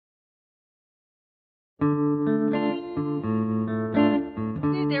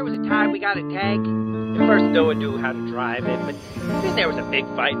we got a tag. At first, no one knew how to drive it, but then there was a big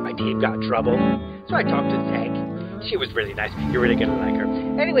fight and my team got in trouble. So I talked to the tag. She was really nice. You're really gonna like her.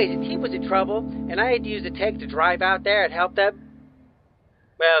 Anyways, the team was in trouble, and I had to use the tag to drive out there and help them.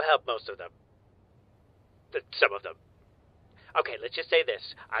 Well, help most of them. Some of them. Okay, let's just say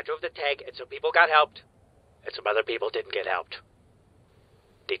this. I drove the tag, and some people got helped, and some other people didn't get helped.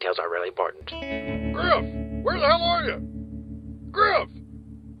 Details are really important. Griff! Where the hell are you? Griff!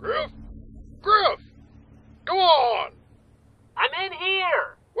 Griff! Griff! Go on! I'm in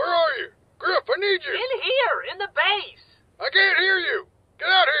here! Where are you? Griff, I need you! In here, in the base! I can't hear you! Get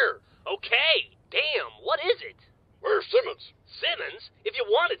out here! Okay, damn, what is it? Where's Simmons? Simmons? If you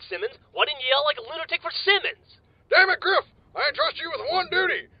wanted Simmons, why didn't you yell like a lunatic for Simmons? Damn it, Griff! I entrust you with one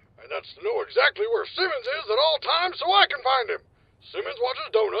duty, and that's to know exactly where Simmons is at all times so I can find him. Simmons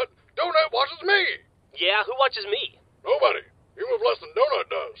watches Donut, Donut watches me. Yeah, who watches me? Nobody. You move less than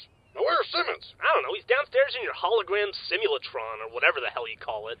Donut does. Now where's Simmons? I don't know, he's downstairs in your hologram simulatron, or whatever the hell you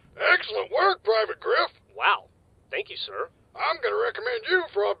call it. Excellent work, Private Griff. Wow, thank you, sir. I'm gonna recommend you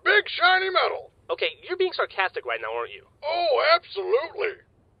for a big shiny medal. Okay, you're being sarcastic right now, aren't you? Oh, absolutely.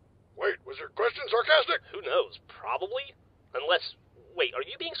 Wait, was your question sarcastic? Who knows, probably? Unless, wait, are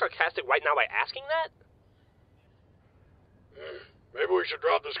you being sarcastic right now by asking that? Maybe we should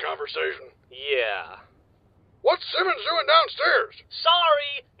drop this conversation. Yeah. What's Simmons doing downstairs?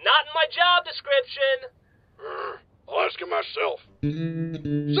 Sorry, not in my job description. I'll ask him myself.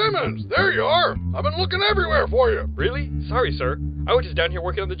 Simmons, there you are. I've been looking everywhere for you. Really? Sorry, sir. I was just down here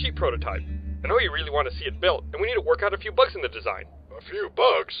working on the Jeep prototype. I know you really want to see it built, and we need to work out a few bugs in the design. A few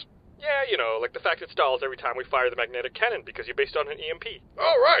bugs? Yeah, you know, like the fact it stalls every time we fire the magnetic cannon because you're based on an EMP.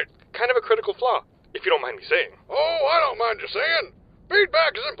 Oh, right. Kind of a critical flaw, if you don't mind me saying. Oh, I don't mind you saying.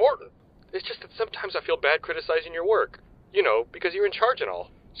 Feedback is important. It's just that sometimes I feel bad criticizing your work. You know, because you're in charge and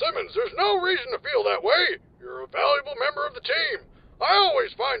all. Simmons, there's no reason to feel that way. You're a valuable member of the team. I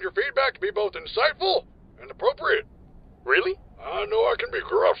always find your feedback to be both insightful and appropriate. Really? I know I can be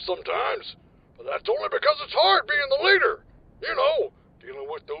gruff sometimes, but that's only because it's hard being the leader. You know, dealing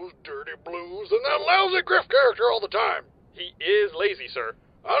with those dirty blues and that lousy Griff character all the time. He is lazy, sir.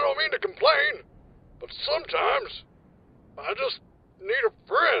 I don't mean to complain, but sometimes I just need a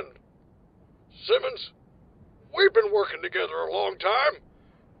friend. Simmons, we've been working together a long time.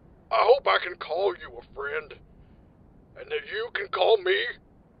 I hope I can call you a friend, and that you can call me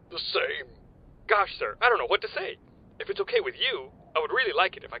the same. Gosh, sir, I don't know what to say. If it's okay with you, I would really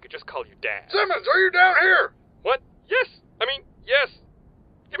like it if I could just call you Dad. Simmons, are you down here? What? Yes. Yes.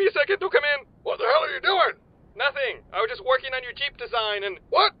 Give me a second. Don't come in. What the hell are you doing? Nothing. I was just working on your Jeep design and...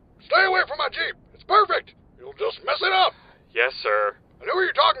 What? Stay away from my Jeep. It's perfect. You'll just mess it up. Yes, sir. And who are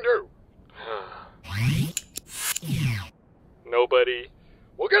you talking to? Nobody.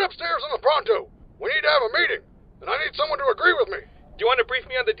 We'll get upstairs on the pronto. We need to have a meeting, and I need someone to agree with me. Do you want to brief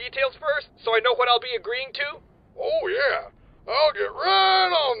me on the details first, so I know what I'll be agreeing to? Oh, yeah. I'll get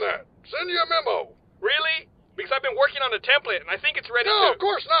right on that. Send you a memo. Really? Because I've been working on a template, and I think it's ready to... No, of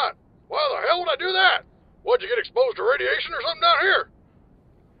course not. Why the hell would I do that? What'd you get exposed to radiation or something down here?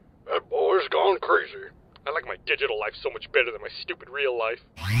 That boy's gone crazy. I like my digital life so much better than my stupid real life.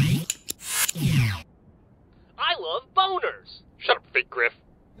 I love boners. Shut up, fake Griff.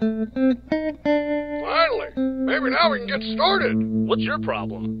 Finally. Maybe now we can get started. What's your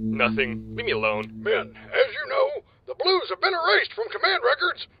problem? Nothing. Leave me alone. Men, as you know, the Blues have been erased from command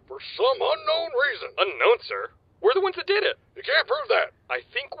records for some unknown reason. Unknown, sir? We're the ones that did it. You can't prove that. I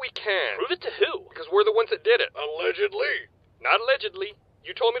think we can. Prove it to who? Because we're the ones that did it. Allegedly. Not allegedly.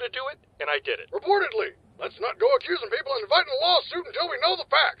 You told me to do it, and I did it. Reportedly. Let's not go accusing people and inviting a lawsuit until we know the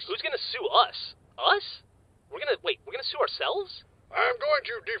facts. Who's gonna sue us? Us? We're gonna sue ourselves? I'm going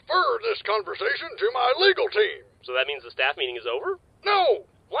to defer this conversation to my legal team. So that means the staff meeting is over? No.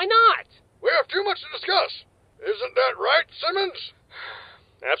 Why not? We have too much to discuss. Isn't that right, Simmons?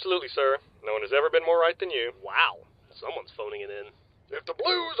 Absolutely, sir. No one has ever been more right than you. Wow. Someone's phoning it in. If the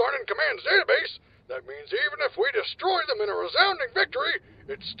Blues aren't in Command's database, that means even if we destroy them in a resounding victory,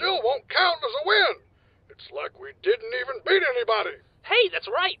 it still won't count as a win. It's like we didn't even beat anybody. Hey,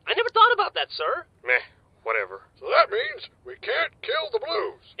 that's right. I never thought about that, sir. Meh. Whatever. So that means we can't kill the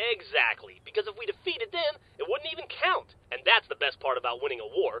Blues. Exactly, because if we defeated them, it wouldn't even count. And that's the best part about winning a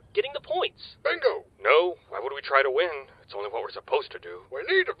war, getting the points. Bingo. No, why would we try to win? It's only what we're supposed to do. We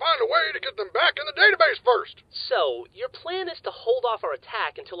need to find a way to get them back in the database first. So, your plan is to hold off our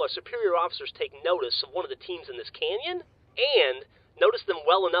attack until our superior officers take notice of one of the teams in this canyon? And notice them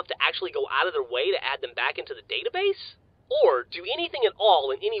well enough to actually go out of their way to add them back into the database? or do anything at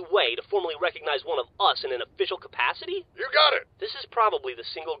all in any way to formally recognize one of us in an official capacity? You got it. This is probably the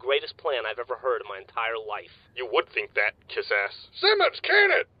single greatest plan I've ever heard in my entire life. You would think that, kiss-ass. Simmons,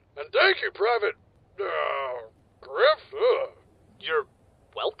 can it? And thank you, Private... Griff? You're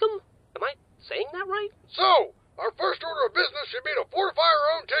welcome? Am I saying that right? So, our first order of business should be to fortify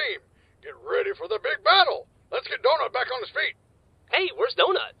our own team. Get ready for the big battle. Let's get Donut back on his feet. Hey, where's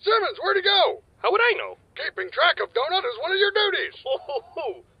Donut? Simmons, where'd he go? How would I know? Keeping track of Donut is one of your duties.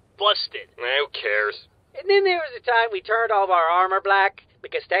 Oh, busted. Who cares? And then there was a time we turned all of our armor black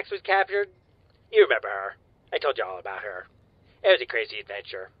because Tex was captured. You remember her. I told you all about her. It was a crazy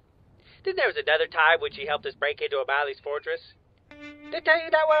adventure. Then there was another time when she helped us break into O'Malley's fortress. Did I tell you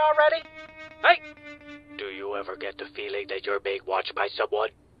that one already? Hey! Do you ever get the feeling that you're being watched by someone?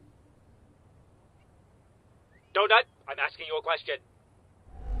 Donut, I'm asking you a question.